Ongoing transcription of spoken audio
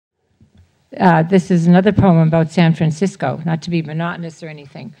This is another poem about San Francisco, not to be monotonous or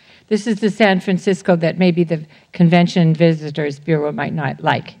anything. This is the San Francisco that maybe the Convention Visitors Bureau might not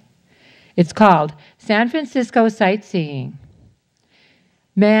like. It's called San Francisco Sightseeing.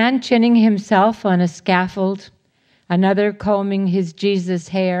 Man chinning himself on a scaffold, another combing his Jesus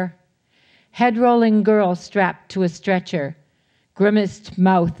hair, head-rolling girl strapped to a stretcher, grimaced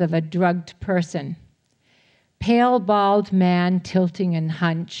mouth of a drugged person, pale bald man tilting and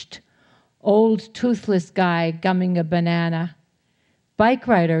hunched, old toothless guy gumming a banana, bike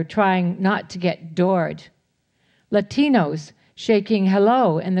rider trying not to get doored, Latinos shaking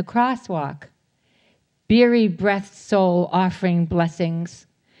hello in the crosswalk, Beery-breathed soul offering blessings,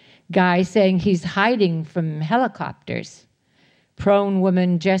 guy saying he's hiding from helicopters, prone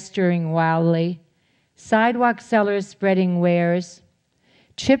woman gesturing wildly, sidewalk sellers spreading wares,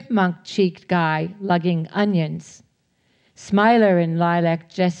 chipmunk-cheeked guy lugging onions, smiler in lilac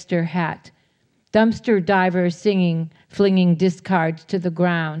jester hat, dumpster diver singing, flinging discards to the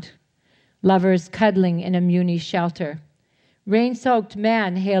ground, lovers cuddling in a MUNI shelter, rain-soaked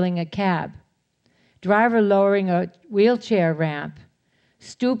man hailing a cab, driver lowering a wheelchair ramp,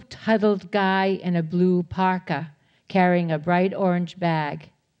 stooped, huddled guy in a blue parka carrying a bright orange bag,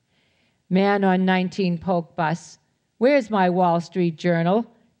 man on 19 Polk bus, where's my Wall Street Journal?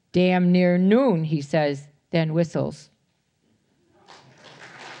 Damn near noon, he says, then whistles.